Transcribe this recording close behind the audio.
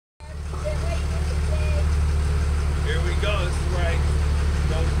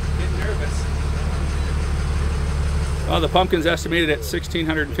Well, the pumpkin's estimated at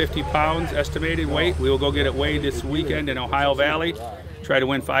 1,650 pounds estimated weight. We will go get it weighed this weekend in Ohio Valley. Try to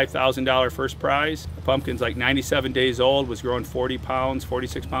win $5,000 first prize. The pumpkin's like 97 days old, was growing 40 pounds,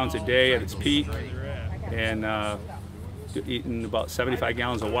 46 pounds a day at its peak, and eating about 75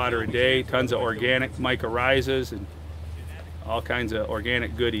 gallons of water a day. Tons of organic mycorrhizas and all kinds of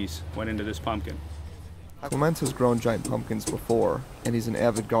organic goodies went into this pumpkin. Clementz has grown giant pumpkins before, and he's an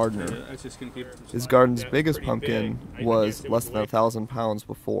avid gardener. His garden's biggest pumpkin was less than 1,000 pounds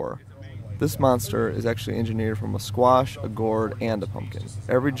before. This monster is actually engineered from a squash, a gourd, and a pumpkin.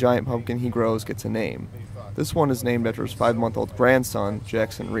 Every giant pumpkin he grows gets a name. This one is named after his 5-month-old grandson,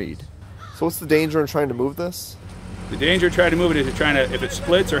 Jackson Reed. So what's the danger in trying to move this? The danger of trying to move it is if it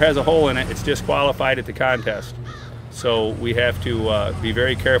splits or has a hole in it, it's disqualified at the contest. So we have to be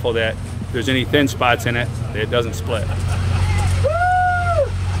very careful that if there's any thin spots in it, that it doesn't split. Woo!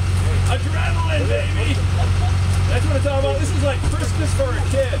 Adrenaline, baby! That's what it's all about. This is like Christmas for a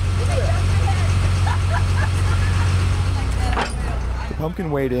kid. The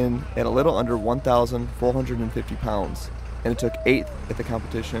pumpkin weighed in at a little under 1,450 pounds, and it took 8th at the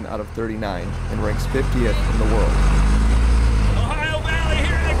competition out of 39 and ranks 50th in the world. Ohio Valley,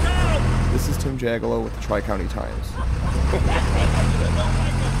 here they come! This is Jagielo with the Tri-County Times.